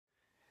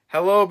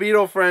Hello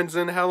Beatle friends,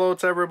 and hello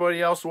to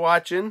everybody else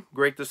watching.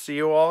 Great to see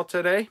you all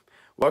today.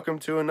 Welcome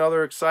to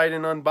another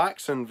exciting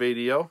unboxing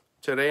video.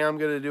 Today I'm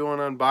going to do an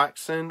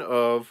unboxing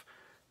of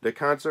the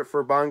Concert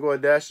for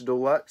Bangladesh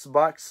Deluxe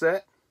box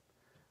set,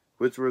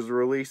 which was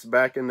released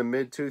back in the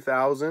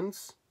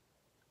mid-2000s.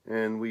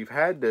 And we've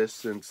had this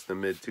since the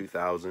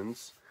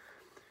mid-2000s.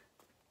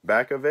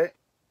 Back of it.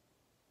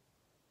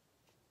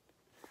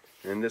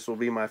 And this will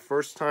be my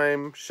first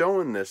time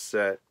showing this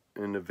set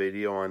in the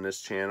video on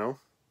this channel.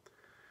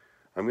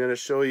 I'm going to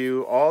show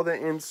you all the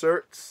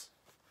inserts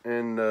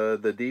and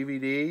the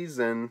DVDs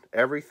and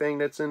everything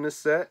that's in this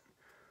set.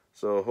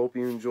 So hope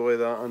you enjoy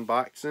the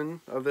unboxing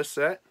of this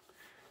set.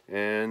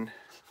 And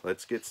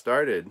let's get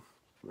started.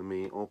 Let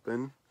me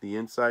open the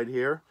inside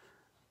here.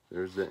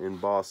 There's the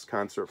embossed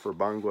Concert for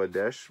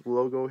Bangladesh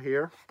logo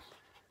here.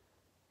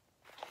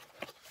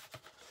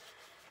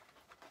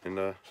 And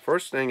the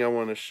first thing I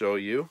want to show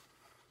you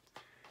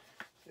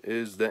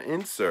is the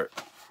insert.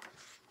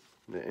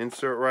 The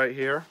insert right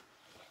here.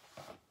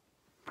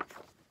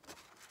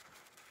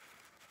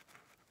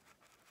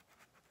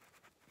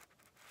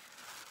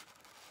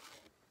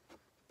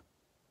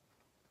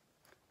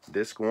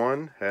 Disc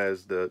 1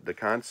 has the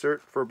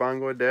Concert for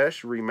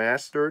Bangladesh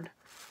remastered,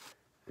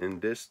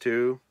 and Disc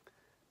 2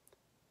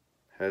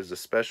 has the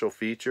special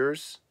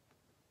features.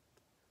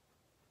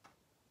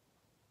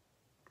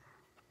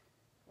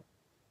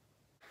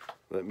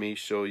 Let me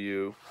show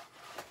you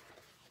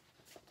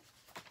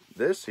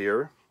this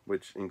here,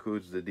 which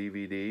includes the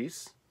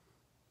DVDs.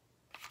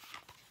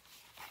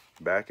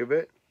 Back of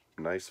it,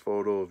 nice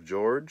photo of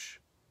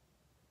George.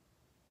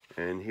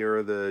 And here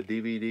are the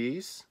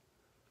DVDs.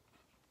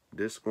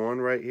 Disc 1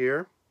 right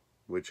here,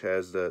 which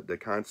has the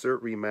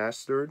concert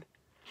remastered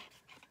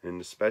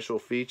and the special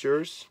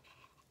features.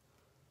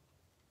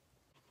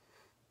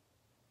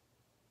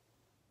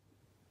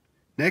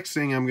 Next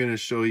thing I'm going to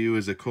show you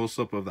is a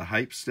close-up of the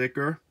hype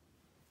sticker.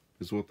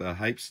 This is what the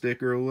hype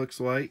sticker looks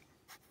like.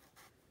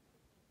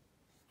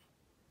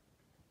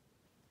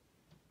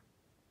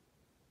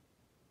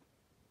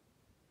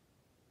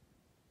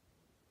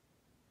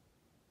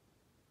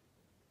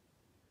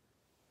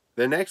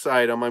 The next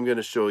item I'm going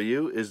to show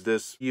you is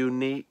this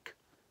unique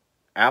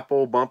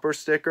Apple bumper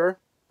sticker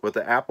with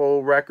the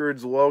Apple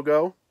Records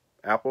logo,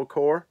 Apple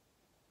Core.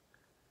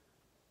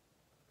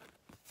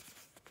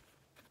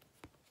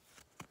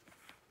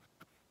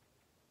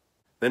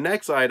 The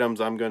next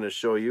items I'm going to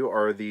show you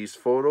are these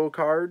photo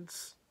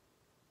cards.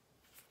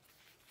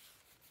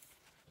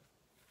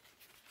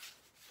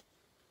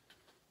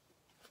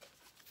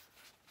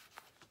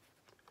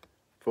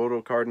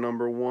 Photo card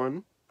number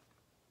 1.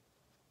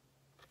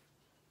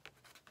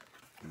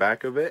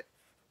 Back of it.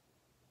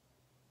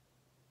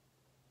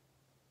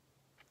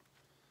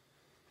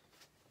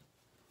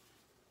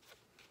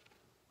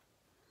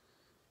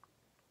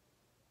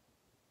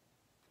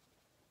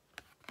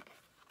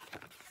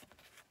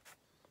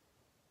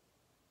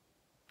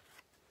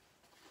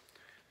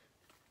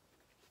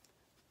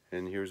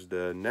 And here's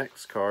the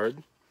next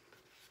card.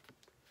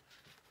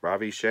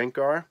 Ravi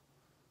Shankar.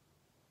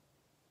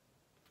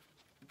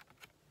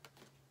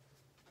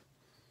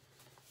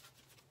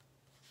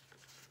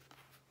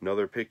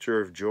 Another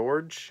picture of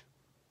George.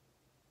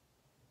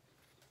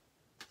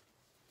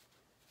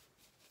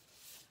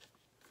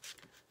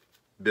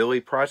 Billy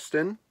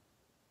Preston.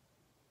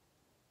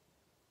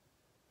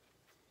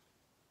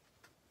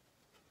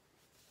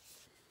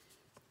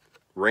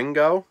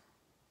 Ringo.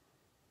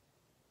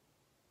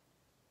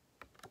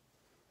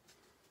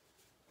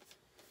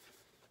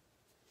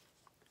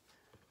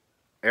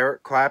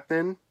 Eric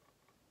Clapton.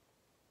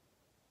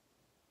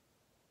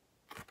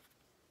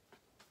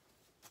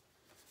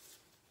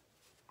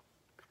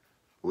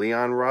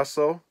 Leon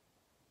Russell.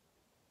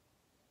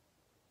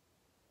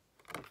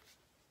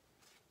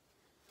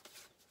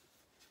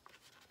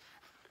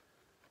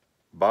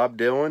 Bob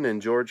Dylan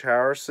and George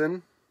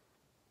Harrison.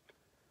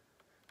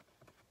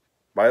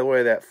 By the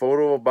way, that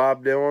photo of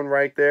Bob Dylan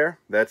right there,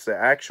 that's the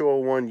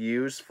actual one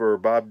used for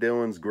Bob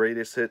Dylan's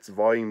Greatest Hits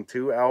Volume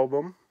 2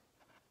 album.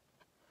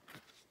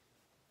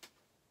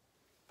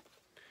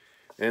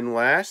 And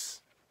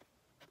last,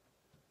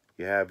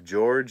 you have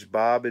George,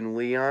 Bob, and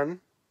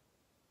Leon.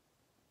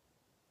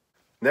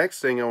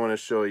 Next thing I want to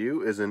show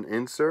you is an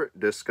insert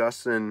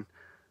discussing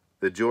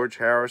the George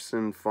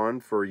Harrison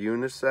Fund for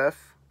UNICEF.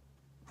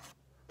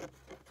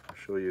 I'll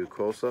show you a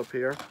close-up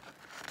here.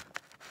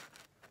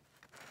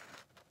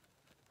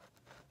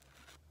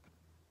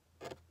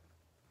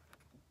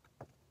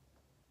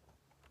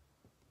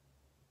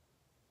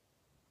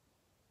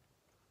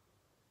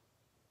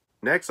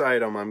 Next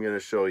item I'm going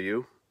to show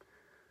you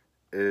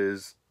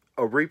is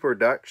a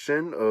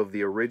reproduction of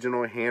the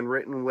original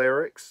handwritten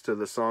lyrics to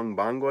the song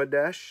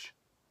Bangladesh.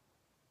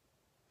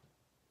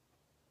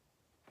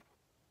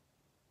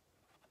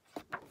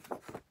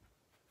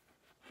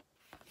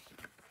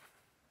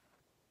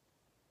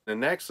 The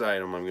next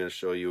item I'm going to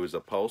show you is a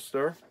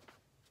poster.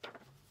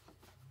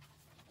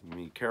 Let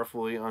me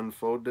carefully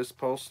unfold this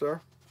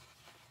poster.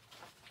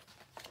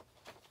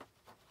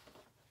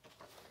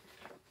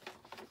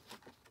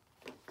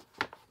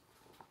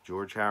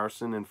 George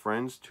Harrison and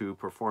Friends, 2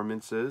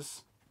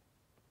 performances.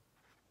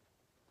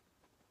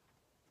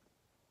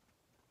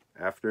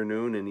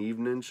 Afternoon and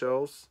evening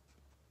shows.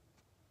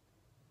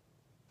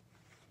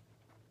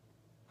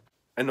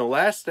 And the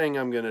last thing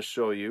I'm going to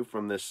show you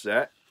from this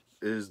set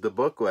is the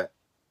booklet.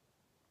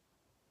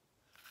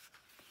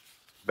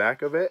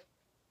 Back of it.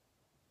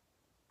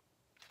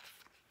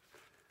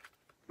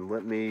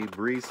 Let me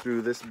breeze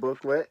through this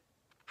booklet.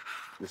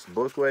 This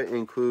booklet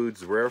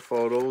includes rare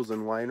photos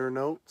and liner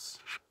notes.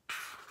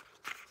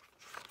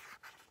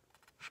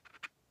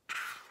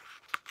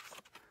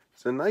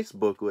 It's a nice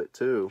booklet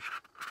too.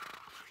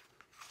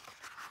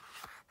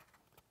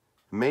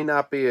 It may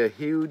not be a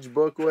huge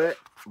booklet,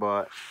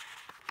 but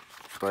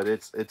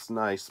it's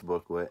nice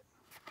booklet.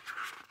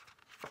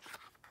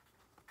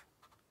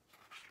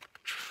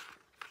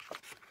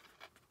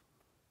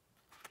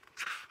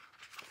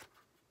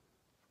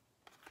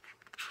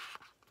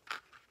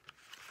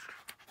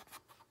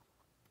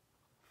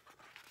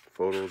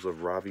 Photos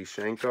of Ravi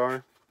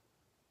Shankar.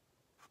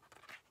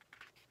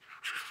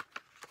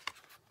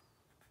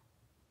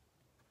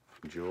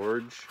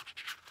 George.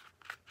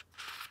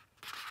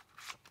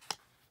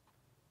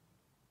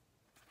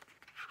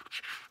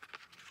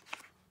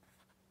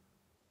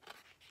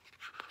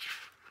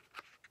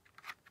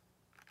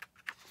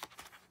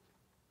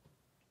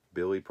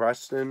 Billy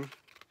Preston.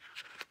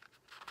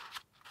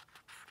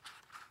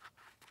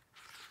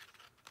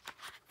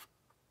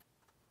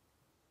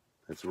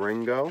 That's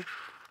Ringo.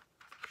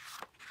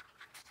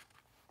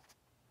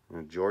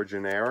 And George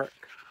and Eric.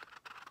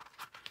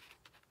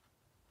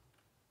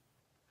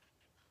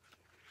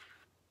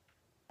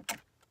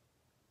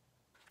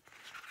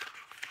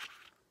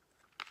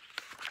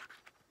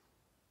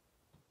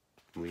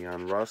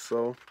 Leon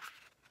Russell.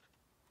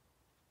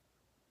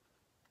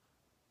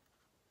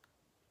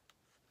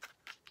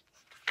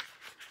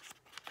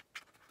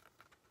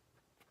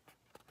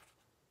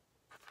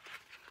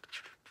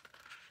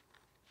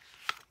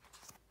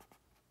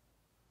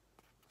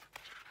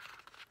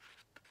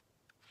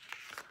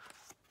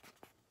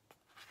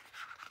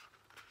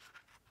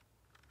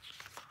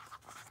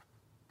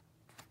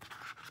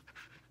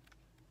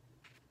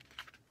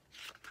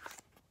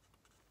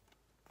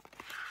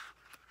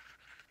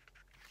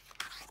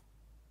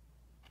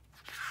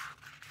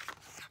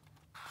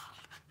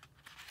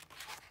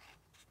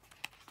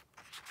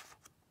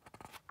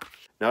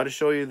 Now to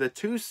show you the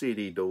 2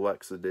 CD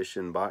Deluxe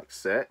Edition box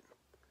set.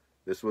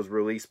 This was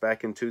released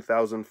back in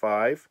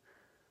 2005.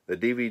 The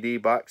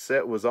DVD box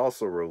set was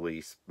also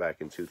released back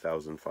in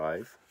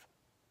 2005.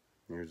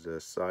 Here's the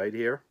side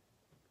here.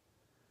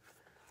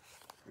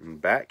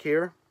 And back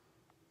here.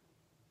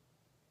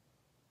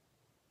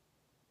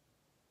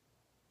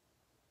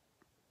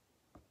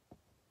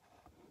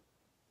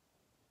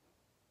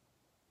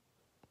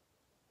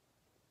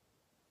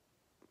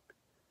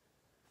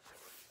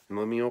 And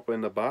let me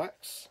open the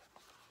box.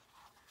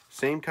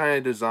 Same kind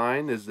of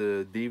design as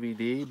the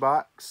DVD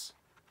box.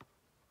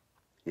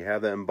 You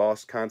have the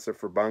embossed Concert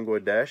for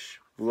Bangladesh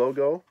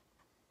logo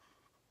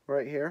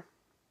right here.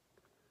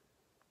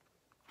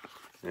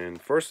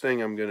 And first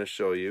thing I'm going to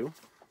show you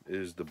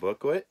is the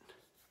booklet.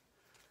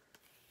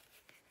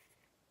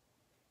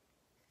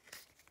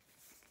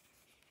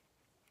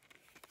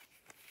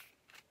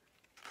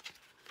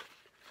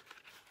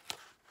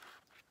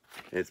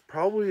 It's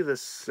probably the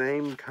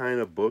same kind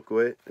of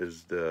booklet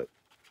as the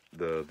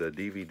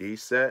DVD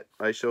set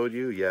I showed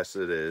you. Yes,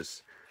 it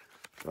is.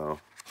 So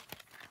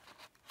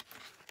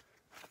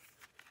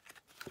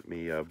let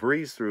me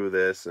breeze through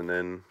this and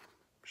then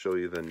show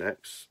you the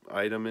next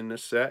item in the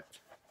set.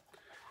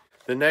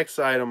 The next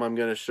item I'm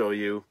going to show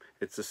you,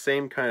 it's the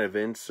same kind of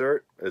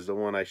insert as the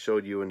one I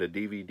showed you in the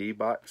DVD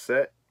box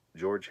set.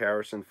 George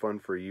Harrison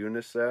Fund for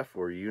UNICEF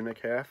or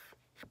UNICEF.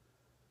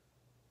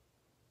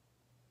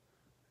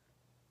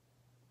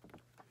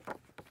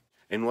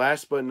 And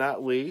last but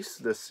not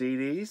least, the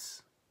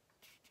CDs.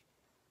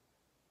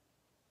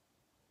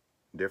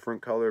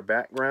 Different color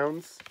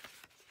backgrounds.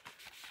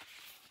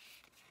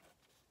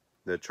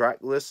 The track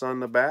lists on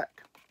the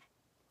back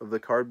of the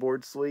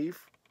cardboard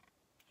sleeve.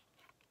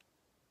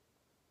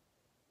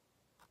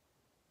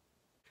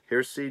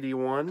 Here's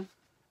CD1.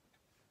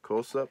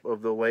 Close-up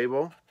of the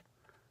label.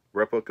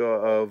 Replica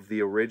of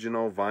the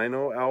original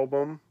vinyl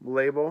album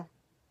label.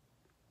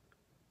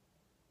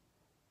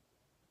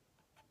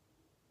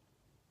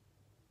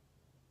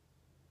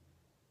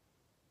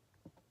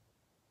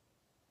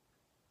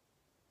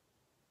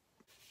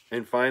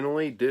 And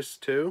finally,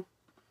 disc 2.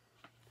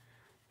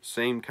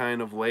 Same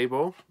kind of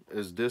label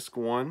as disc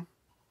 1.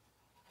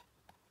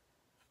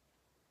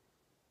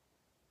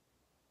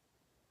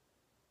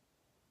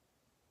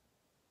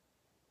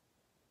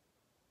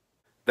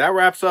 That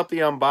wraps up the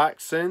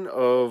unboxing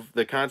of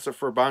the Concert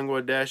for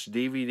Bangladesh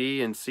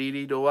DVD and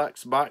CD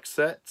Deluxe box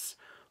sets.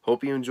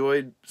 Hope you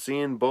enjoyed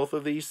seeing both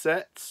of these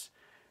sets.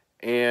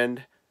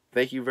 And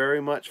thank you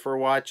very much for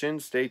watching.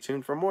 Stay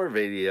tuned for more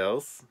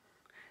videos.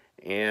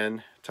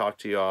 And talk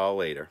to you all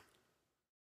later.